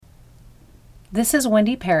This is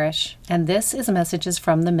Wendy Parrish, and this is Messages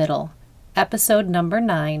from the Middle, episode number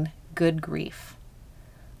 9, Good Grief.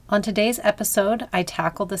 On today's episode, I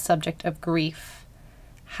tackle the subject of grief,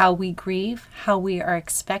 how we grieve, how we are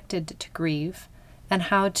expected to grieve, and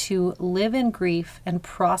how to live in grief and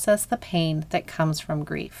process the pain that comes from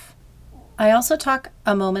grief. I also talk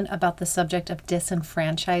a moment about the subject of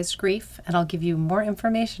disenfranchised grief, and I'll give you more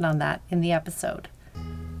information on that in the episode.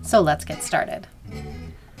 So let's get started.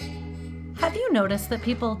 Have you noticed that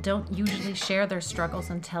people don't usually share their struggles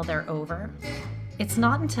until they're over? It's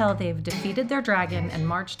not until they've defeated their dragon and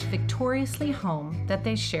marched victoriously home that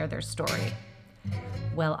they share their story.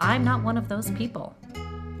 Well, I'm not one of those people.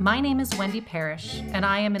 My name is Wendy Parrish, and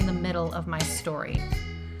I am in the middle of my story.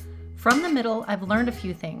 From the middle, I've learned a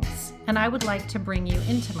few things, and I would like to bring you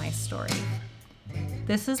into my story.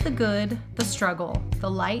 This is the good, the struggle, the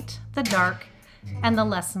light, the dark, and the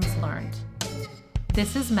lessons learned.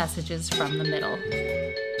 This is Messages from the Middle.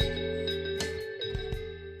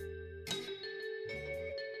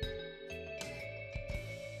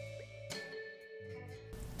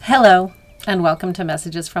 Hello, and welcome to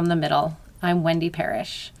Messages from the Middle. I'm Wendy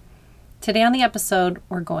Parrish. Today on the episode,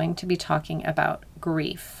 we're going to be talking about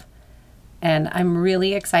grief. And I'm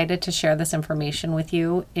really excited to share this information with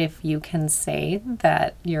you if you can say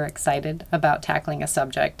that you're excited about tackling a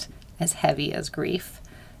subject as heavy as grief.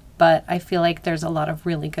 But I feel like there's a lot of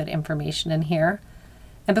really good information in here.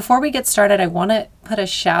 And before we get started, I want to put a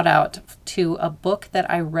shout out to a book that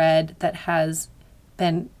I read that has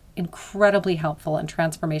been incredibly helpful and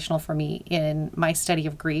transformational for me in my study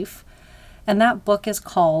of grief. And that book is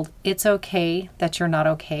called It's Okay That You're Not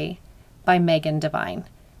Okay by Megan Devine.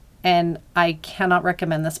 And I cannot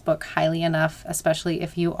recommend this book highly enough, especially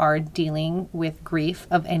if you are dealing with grief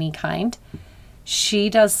of any kind.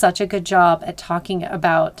 She does such a good job at talking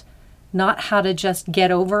about not how to just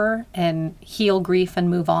get over and heal grief and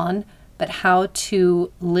move on, but how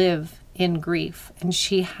to live in grief. And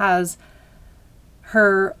she has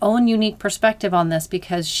her own unique perspective on this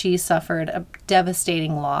because she suffered a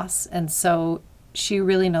devastating loss. And so she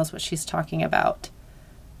really knows what she's talking about.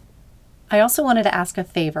 I also wanted to ask a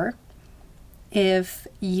favor. If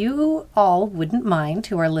you all wouldn't mind,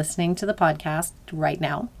 who are listening to the podcast right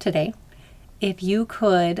now, today, if you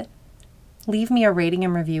could leave me a rating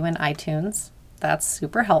and review in iTunes, that's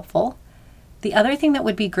super helpful. The other thing that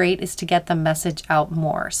would be great is to get the message out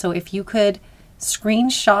more. So if you could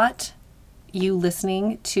screenshot you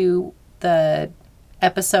listening to the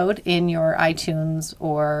episode in your iTunes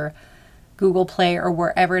or Google Play or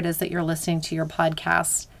wherever it is that you're listening to your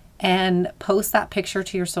podcast and post that picture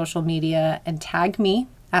to your social media and tag me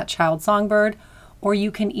at Child Songbird, or you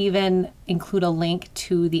can even include a link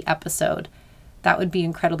to the episode. That would be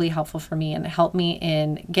incredibly helpful for me and help me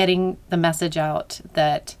in getting the message out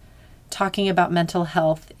that talking about mental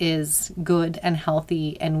health is good and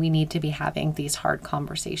healthy, and we need to be having these hard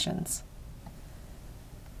conversations.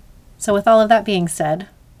 So with all of that being said,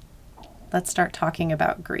 let's start talking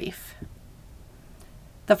about grief.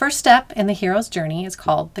 The first step in the hero's journey is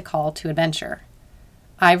called the call to adventure.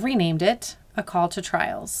 I've renamed it a call to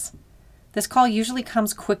trials. This call usually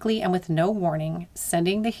comes quickly and with no warning,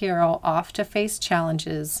 sending the hero off to face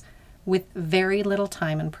challenges with very little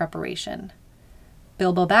time and preparation.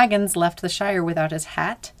 Bilbo Baggins left the Shire without his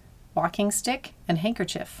hat, walking stick, and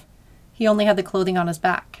handkerchief. He only had the clothing on his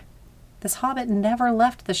back. This hobbit never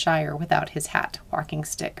left the Shire without his hat, walking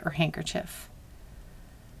stick, or handkerchief.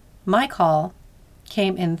 My call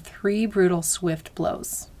came in 3 brutal, swift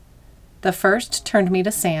blows. The first turned me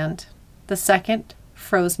to sand, the second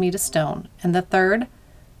froze me to stone, and the third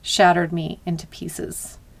shattered me into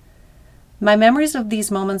pieces. My memories of these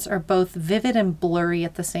moments are both vivid and blurry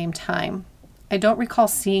at the same time. I don't recall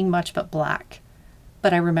seeing much but black,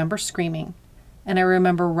 but I remember screaming, and I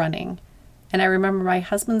remember running, and I remember my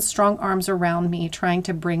husband's strong arms around me trying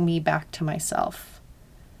to bring me back to myself.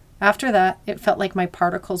 After that, it felt like my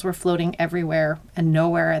particles were floating everywhere and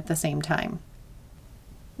nowhere at the same time.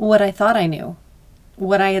 What I thought I knew,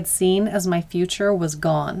 what I had seen as my future, was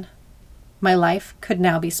gone. My life could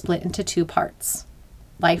now be split into 2 parts,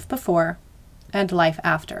 life before and life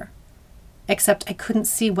after. Except I couldn't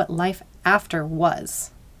see what life after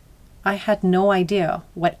was. I had no idea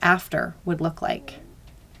what after would look like.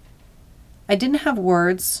 I didn't have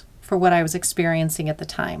words for what I was experiencing at the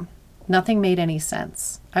time. Nothing made any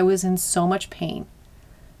sense. I was in so much pain.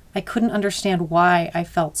 I couldn't understand why I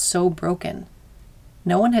felt so broken.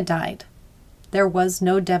 No one had died. There was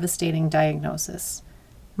no devastating diagnosis.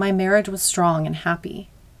 My marriage was strong and happy.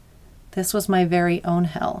 This was my very own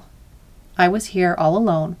hell. I was here all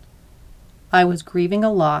alone. I was grieving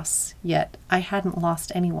a loss, yet I hadn't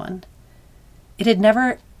lost anyone. It had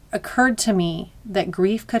never occurred to me that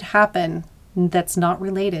grief could happen that's not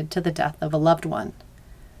related to the death of a loved one.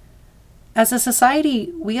 As a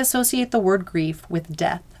society, we associate the word grief with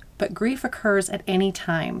death, but grief occurs at any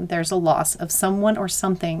time there's a loss of someone or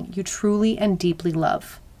something you truly and deeply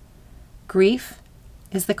love. Grief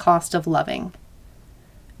is the cost of loving.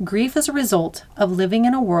 Grief is a result of living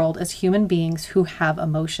in a world as human beings who have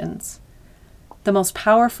emotions. The most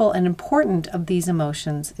powerful and important of these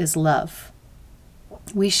emotions is love.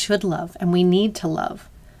 We should love, and we need to love.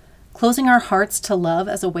 Closing our hearts to love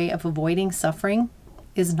as a way of avoiding suffering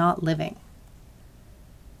is not living.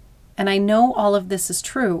 And I know all of this is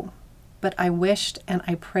true, but I wished and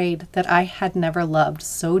I prayed that I had never loved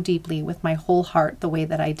so deeply with my whole heart the way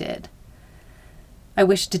that I did. I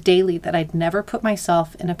wished daily that I'd never put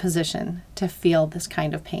myself in a position to feel this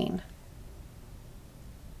kind of pain.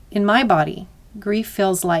 In my body, grief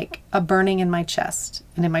feels like a burning in my chest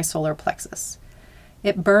and in my solar plexus.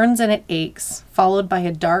 It burns and it aches, followed by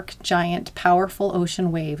a dark, giant, powerful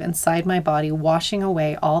ocean wave inside my body, washing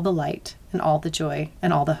away all the light and all the joy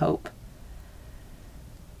and all the hope.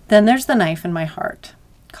 Then there's the knife in my heart,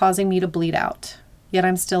 causing me to bleed out, yet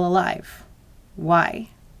I'm still alive. Why?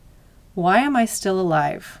 Why am I still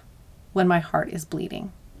alive when my heart is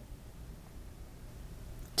bleeding?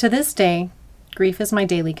 To this day, grief is my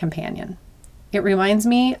daily companion. It reminds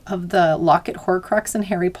me of the locket Horcrux in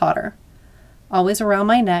Harry Potter, always around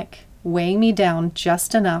my neck, weighing me down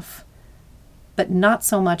just enough, but not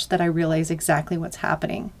so much that I realize exactly what's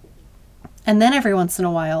happening. And then every once in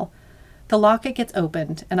a while, the locket gets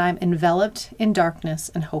opened and I'm enveloped in darkness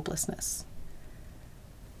and hopelessness.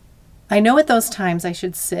 I know at those times I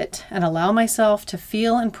should sit and allow myself to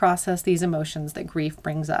feel and process these emotions that grief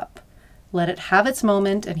brings up. Let it have its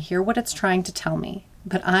moment and hear what it's trying to tell me.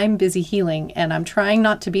 But I'm busy healing and I'm trying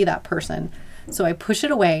not to be that person, so I push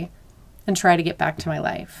it away and try to get back to my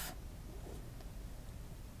life.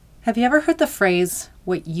 Have you ever heard the phrase,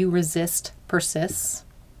 "what you resist persists"?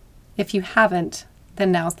 If you haven't,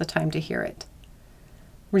 then now's the time to hear it.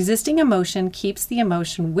 Resisting emotion keeps the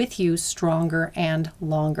emotion with you stronger and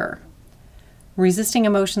longer. Resisting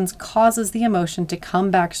emotions causes the emotion to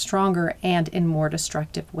come back stronger and in more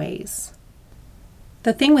destructive ways.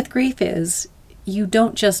 The thing with grief is, you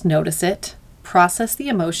don't just notice it, process the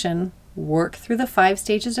emotion, work through the 5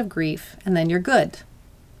 stages of grief, and then you're good.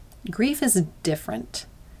 Grief is different.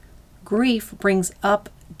 Grief brings up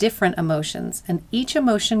different emotions, and each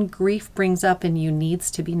emotion grief brings up in you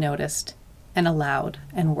needs to be noticed and allowed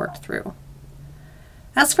and worked through.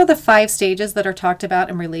 As for the 5 stages that are talked about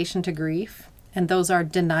in relation to grief, and those are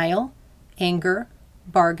denial, anger,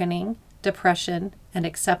 bargaining, depression, and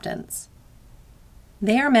acceptance,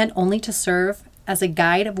 they are meant only to serve as a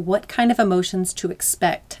guide of what kind of emotions to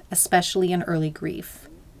expect, especially in early grief.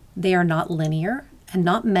 They are not linear and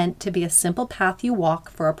not meant to be a simple path you walk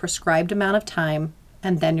for a prescribed amount of time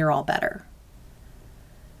and then you're all better.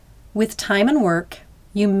 With time and work,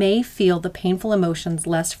 you may feel the painful emotions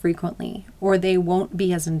less frequently, or they won't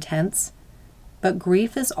be as intense, but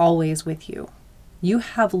grief is always with you. You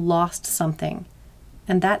have lost something,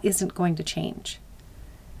 and that isn't going to change.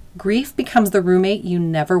 Grief becomes the roommate you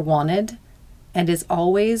never wanted and is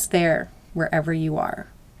always there wherever you are.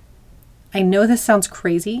 I know this sounds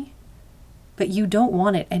crazy, but you don't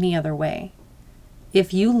want it any other way.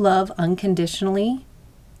 If you love unconditionally,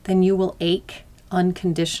 then you will ache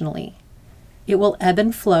unconditionally. It will ebb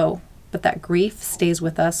and flow, but that grief stays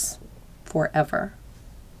with us forever.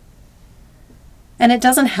 And it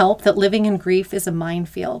doesn't help that living in grief is a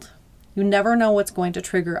minefield. You never know what's going to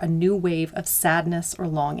trigger a new wave of sadness or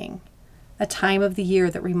longing, a time of the year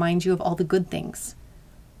that reminds you of all the good things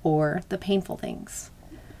or the painful things,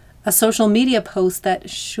 a social media post that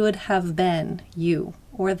should have been you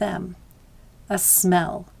or them, a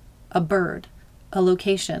smell, a bird, a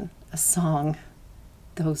location, a song,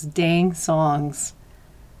 those dang songs,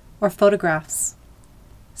 or photographs,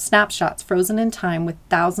 snapshots frozen in time with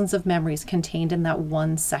thousands of memories contained in that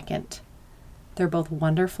 1 second. They're both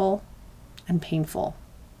wonderful and painful.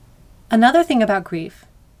 Another thing about grief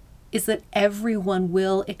is that everyone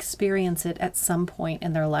will experience it at some point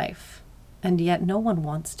in their life, and yet no one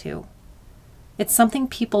wants to. It's something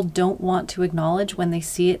people don't want to acknowledge when they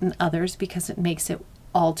see it in others because it makes it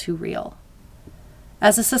all too real.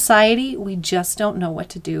 As a society, we just don't know what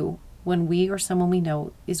to do when we or someone we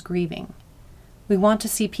know is grieving. We want to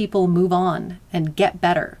see people move on and get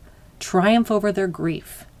better, triumph over their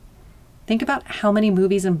grief. Think about how many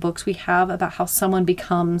movies and books we have about how someone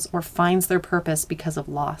becomes or finds their purpose because of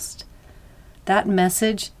loss. That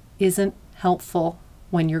message isn't helpful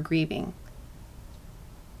when you're grieving.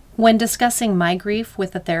 When discussing my grief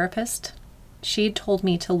with a therapist, she told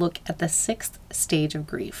me to look at the 6th stage of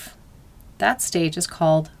grief. That stage is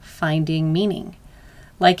called finding meaning.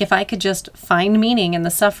 Like if I could just find meaning in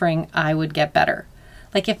the suffering, I would get better.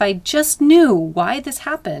 Like if I just knew why this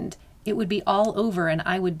happened, it would be all over and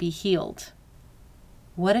I would be healed.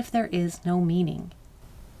 What if there is no meaning?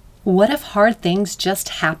 What if hard things just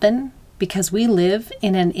happen because we live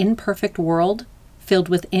in an imperfect world filled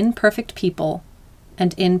with imperfect people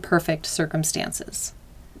and imperfect circumstances?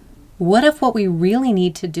 What if what we really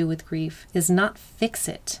need to do with grief is not fix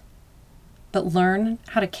it, but learn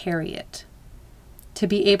how to carry it? To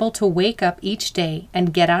be able to wake up each day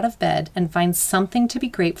and get out of bed and find something to be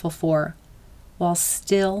grateful for while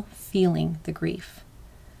still feeling the grief.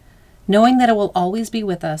 Knowing that it will always be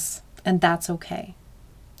with us, and that's okay.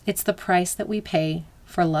 It's the price that we pay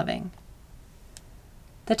for loving.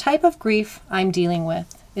 The type of grief I'm dealing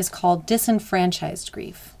with is called disenfranchised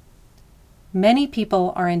grief. Many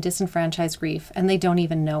people are in disenfranchised grief and they don't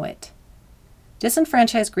even know it.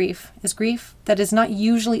 Disenfranchised grief is grief that is not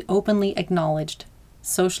usually openly acknowledged,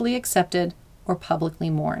 socially accepted, or publicly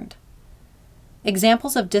mourned.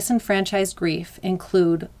 Examples of disenfranchised grief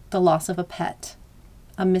include the loss of a pet,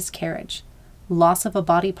 a miscarriage, loss of a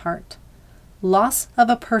body part, loss of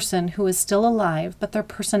a person who is still alive but their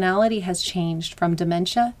personality has changed from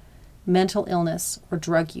dementia, mental illness, or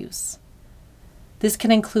drug use. This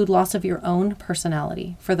can include loss of your own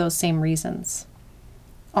personality for those same reasons.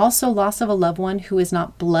 Also, loss of a loved one who is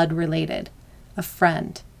not blood related, a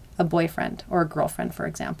friend, a boyfriend, or a girlfriend, for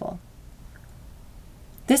example.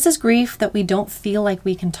 This is grief that we don't feel like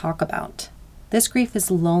we can talk about. This grief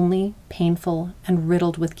is lonely, painful, and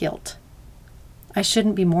riddled with guilt. I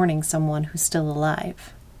shouldn't be mourning someone who's still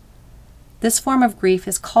alive. This form of grief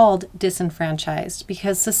is called disenfranchised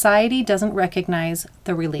because society doesn't recognize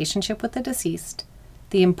the relationship with the deceased,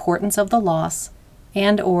 the importance of the loss,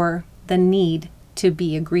 and/or the need to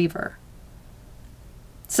be a griever.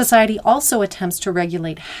 Society also attempts to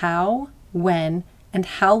regulate how, when, and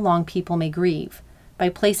how long people may grieve by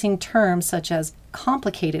placing terms such as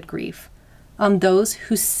complicated grief on those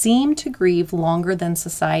who seem to grieve longer than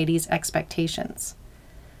society's expectations.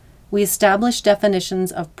 We establish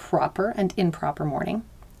definitions of proper and improper mourning,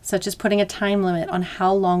 such as putting a time limit on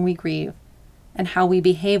how long we grieve and how we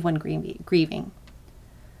behave when grieving.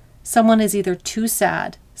 Someone is either too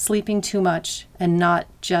sad, sleeping too much, and not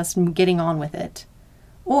just getting on with it,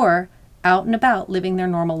 or out and about living their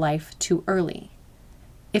normal life too early.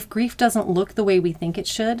 If grief doesn't look the way we think it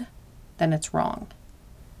should, then it's wrong.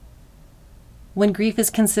 When grief is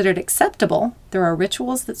considered acceptable, there are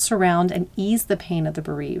rituals that surround and ease the pain of the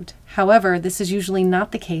bereaved. However, this is usually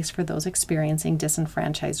not the case for those experiencing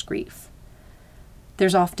disenfranchised grief.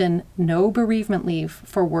 There's often no bereavement leave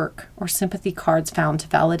for work or sympathy cards found to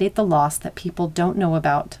validate the loss that people don't know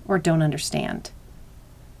about or don't understand.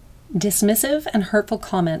 Dismissive and hurtful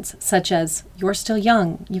comments such as, "You're still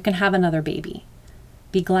young, you can have another baby,"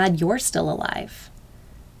 "Be glad you're still alive,"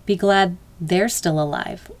 "Be glad they're still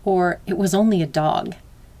alive," or "It was only a dog,"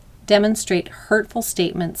 demonstrate hurtful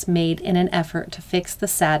statements made in an effort to fix the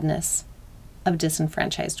sadness of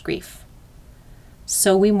disenfranchised grief.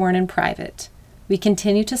 So we mourn in private. We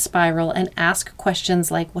continue to spiral and ask questions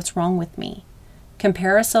like, "What's wrong with me?"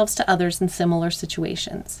 Compare ourselves to others in similar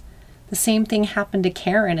situations. The same thing happened to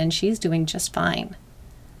Karen and she's doing just fine.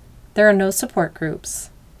 There are no support groups.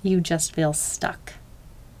 You just feel stuck.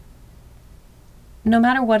 No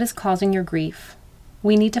matter what is causing your grief,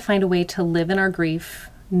 we need to find a way to live in our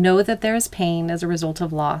grief, know that there is pain as a result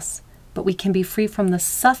of loss, but we can be free from the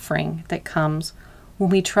suffering that comes when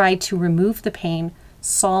we try to remove the pain,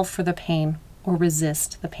 solve for the pain, or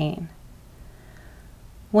resist the pain.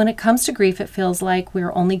 When it comes to grief, it feels like we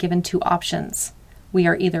are only given two options. We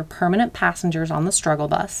are either permanent passengers on the struggle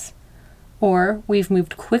bus, or we've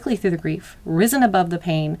moved quickly through the grief, risen above the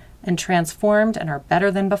pain, and transformed and are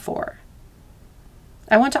better than before.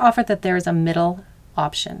 I want to offer that there is a middle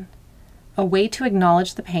option, a way to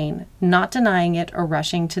acknowledge the pain, not denying it or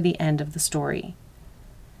rushing to the end of the story.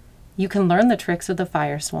 You can learn the tricks of the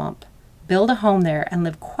fire swamp, build a home there, and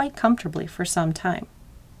live quite comfortably for some time.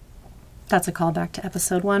 That's a callback to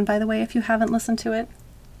episode 1, by the way, if you haven't listened to it.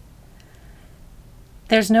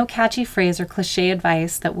 There's no catchy phrase or cliche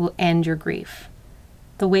advice that will end your grief.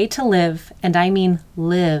 The way to live, and I mean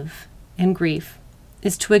live, in grief,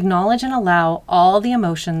 is to acknowledge and allow all the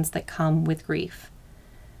emotions that come with grief.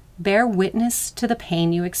 Bear witness to the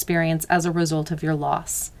pain you experience as a result of your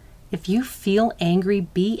loss. If you feel angry,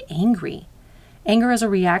 be angry. Anger is a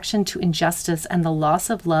reaction to injustice, and the loss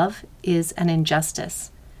of love is an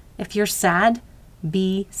injustice. If you're sad,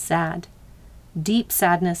 be sad. Deep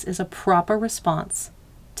sadness is a proper response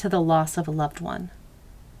to the loss of a loved one.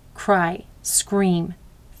 Cry, scream,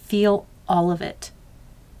 feel all of it.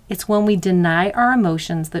 It's when we deny our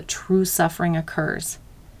emotions that true suffering occurs.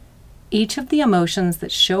 Each of the emotions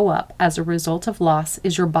that show up as a result of loss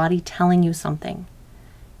is your body telling you something.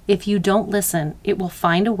 If you don't listen, it will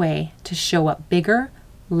find a way to show up bigger,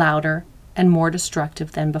 louder, and more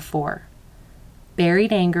destructive than before.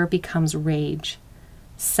 Buried anger becomes rage.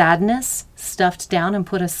 Sadness, stuffed down and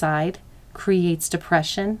put aside, creates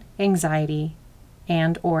depression, anxiety,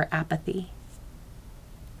 and/or apathy.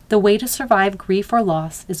 The way to survive grief or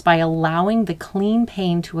loss is by allowing the clean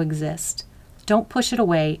pain to exist. Don't push it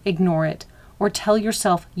away, ignore it, or tell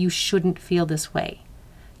yourself you shouldn't feel this way.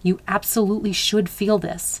 You absolutely should feel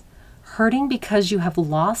this. Hurting because you have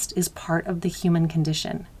lost is part of the human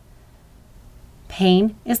condition.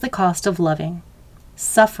 Pain is the cost of loving.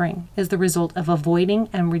 Suffering is the result of avoiding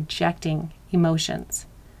and rejecting emotions.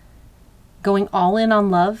 Going all in on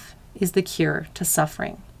love is the cure to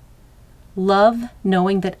suffering. Love,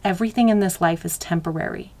 knowing that everything in this life is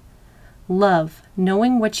temporary. Love,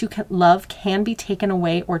 knowing what you can love can be taken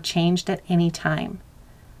away or changed at any time.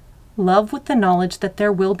 Love with the knowledge that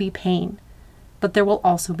there will be pain, but there will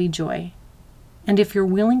also be joy. And if you're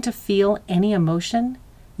willing to feel any emotion,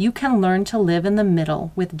 you can learn to live in the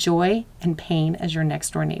middle with joy and pain as your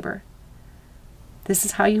next door neighbor. This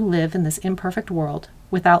is how you live in this imperfect world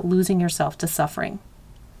without losing yourself to suffering.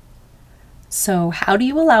 So how do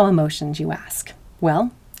you allow emotions, you ask?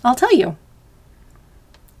 Well, I'll tell you.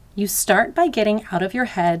 You start by getting out of your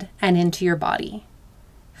head and into your body.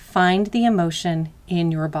 Find the emotion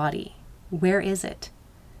in your body. Where is it?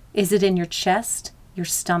 Is it in your chest, your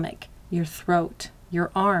stomach, your throat,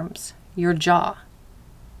 your arms, your jaw?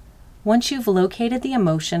 Once you've located the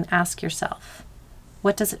emotion, ask yourself,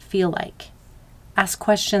 what does it feel like? Ask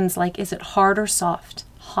questions like, is it hard or soft,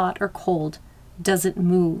 hot or cold? Does it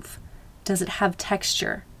move? Does it have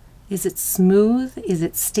texture? Is it smooth? Is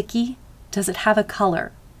it sticky? Does it have a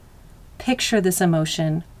color? Picture this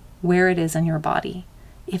emotion where it is in your body.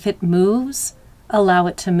 If it moves, allow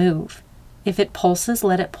it to move. If it pulses,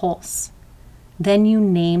 let it pulse. Then you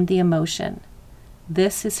name the emotion.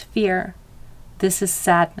 This is fear. This is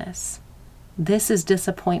sadness. This is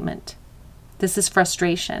disappointment. This is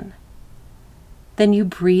frustration. Then you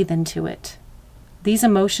breathe into it. These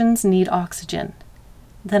emotions need oxygen.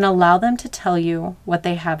 Then allow them to tell you what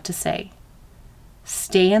they have to say.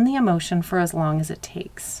 Stay in the emotion for as long as it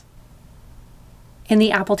takes. In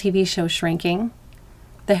the Apple TV show Shrinking,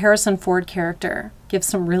 the Harrison Ford character gives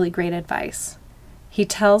some really great advice. He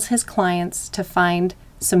tells his clients to find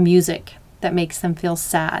some music that makes them feel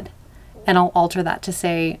sad, and I'll alter that to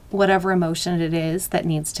say whatever emotion it is that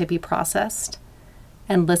needs to be processed,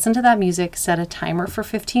 and listen to that music, set a timer for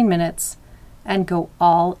 15 minutes, and go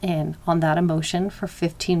all in on that emotion for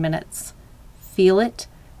 15 minutes. Feel it,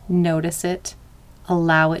 notice it,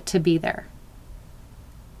 allow it to be there.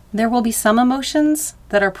 There will be some emotions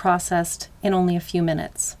that are processed in only a few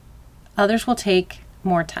minutes. Others will take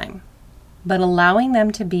more time. But allowing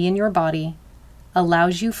them to be in your body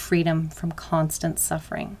allows you freedom from constant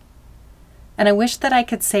suffering. And I wish that I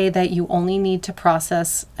could say that you only need to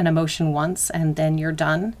process an emotion once and then you're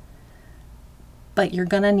done. But you're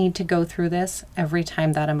going to need to go through this every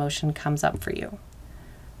time that emotion comes up for you.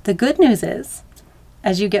 The good news is,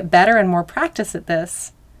 as you get better and more practice at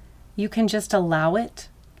this, you can just allow it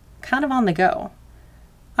kind of on the go.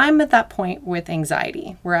 I'm at that point with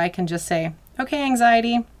anxiety where I can just say, okay,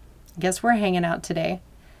 anxiety, guess we're hanging out today.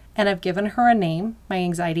 And I've given her a name. My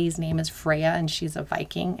anxiety's name is Freya, and she's a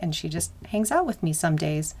Viking, and she just hangs out with me some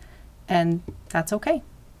days, and that's okay.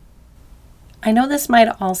 I know this might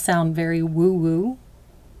all sound very woo-woo,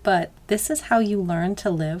 but this is how you learn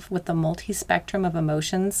to live with the multi-spectrum of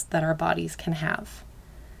emotions that our bodies can have.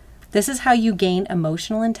 This is how you gain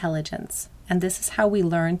emotional intelligence, and this is how we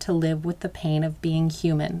learn to live with the pain of being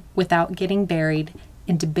human without getting buried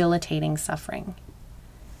in debilitating suffering.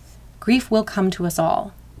 Grief will come to us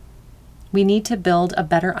all. We need to build a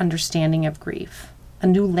better understanding of grief, a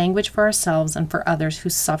new language for ourselves and for others who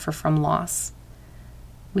suffer from loss.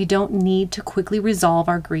 We don't need to quickly resolve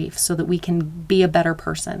our grief so that we can be a better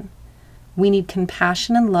person. We need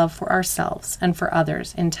compassion and love for ourselves and for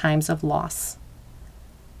others in times of loss.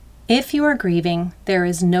 If you are grieving, there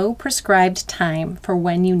is no prescribed time for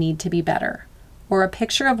when you need to be better, or a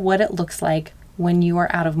picture of what it looks like when you are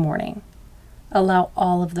out of mourning. Allow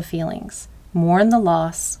all of the feelings. Mourn the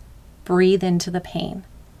loss. Breathe into the pain.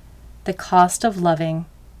 The cost of loving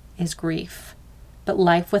is grief, but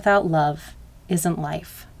life without love isn't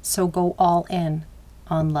life. So go all in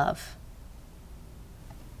on love.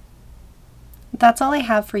 That's all I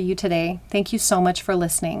have for you today. Thank you so much for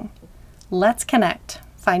listening. Let's connect.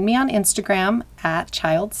 Find me on Instagram at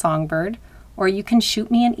childsongbird, or you can shoot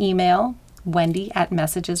me an email,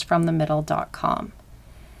 wendy@messagesfromthemiddle.com.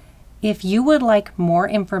 If you would like more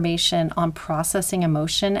information on processing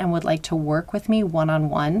emotion and would like to work with me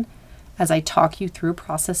one-on-one as I talk you through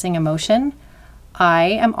processing emotion, I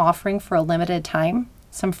am offering for a limited time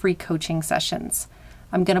some free coaching sessions.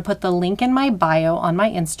 I'm going to put the link in my bio on my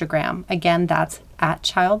Instagram. Again, that's at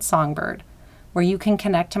childsongbird, where you can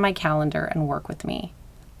connect to my calendar and work with me.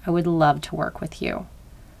 I would love to work with you.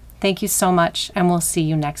 Thank you so much, and we'll see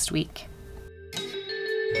you next week.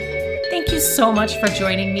 Thank you so much for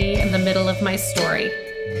joining me in the middle of my story.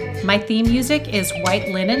 My theme music is White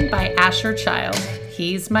Linen by Asher Child.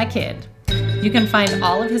 He's my kid. You can find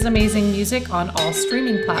all of his amazing music on all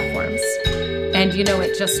streaming platforms. And you know,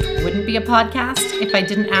 it just wouldn't be a podcast if I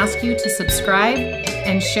didn't ask you to subscribe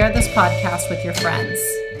and share this podcast with your friends.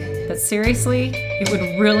 But seriously, it would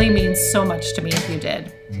really mean so much to me if you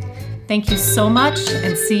did. Thank you so much,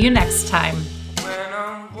 and see you next time. When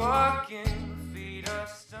I'm walking